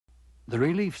The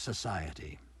Relief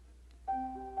Society.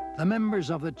 The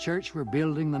members of the church were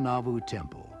building the Nauvoo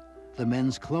temple. The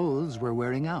men's clothes were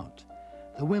wearing out.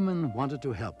 The women wanted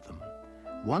to help them.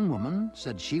 One woman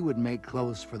said she would make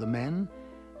clothes for the men,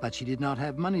 but she did not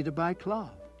have money to buy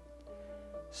cloth.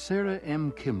 Sarah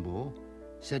M. Kimball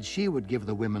said she would give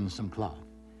the women some cloth.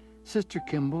 Sister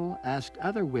Kimball asked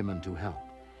other women to help.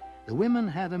 The women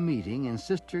had a meeting in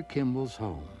Sister Kimball's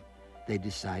home. They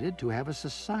decided to have a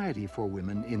society for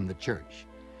women in the church.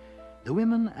 The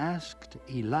women asked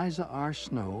Eliza R.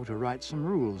 Snow to write some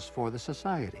rules for the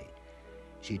society.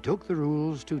 She took the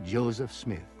rules to Joseph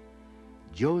Smith.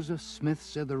 Joseph Smith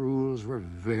said the rules were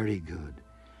very good,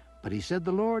 but he said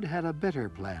the Lord had a better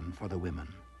plan for the women.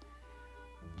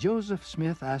 Joseph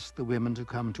Smith asked the women to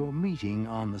come to a meeting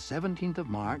on the 17th of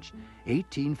March,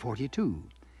 1842.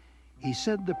 He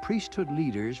said the priesthood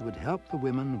leaders would help the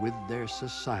women with their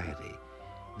society.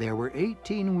 There were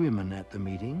 18 women at the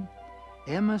meeting.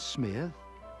 Emma Smith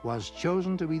was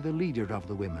chosen to be the leader of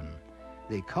the women.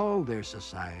 They called their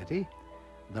society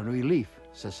the Relief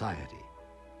Society.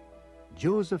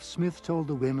 Joseph Smith told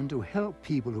the women to help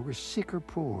people who were sick or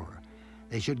poor.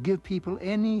 They should give people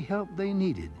any help they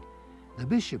needed. The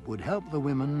bishop would help the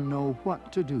women know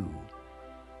what to do.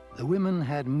 The women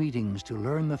had meetings to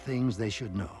learn the things they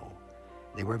should know.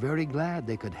 They were very glad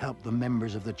they could help the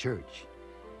members of the church.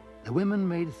 The women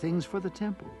made things for the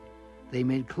temple. They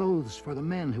made clothes for the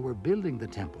men who were building the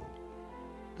temple.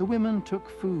 The women took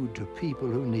food to people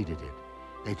who needed it.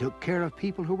 They took care of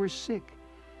people who were sick.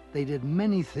 They did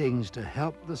many things to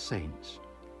help the saints.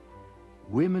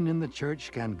 Women in the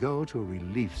church can go to a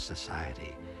relief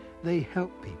society. They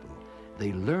help people.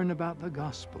 They learn about the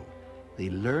gospel. They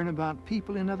learn about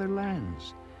people in other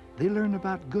lands. They learn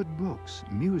about good books,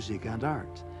 music, and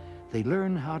art. They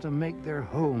learn how to make their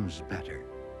homes better.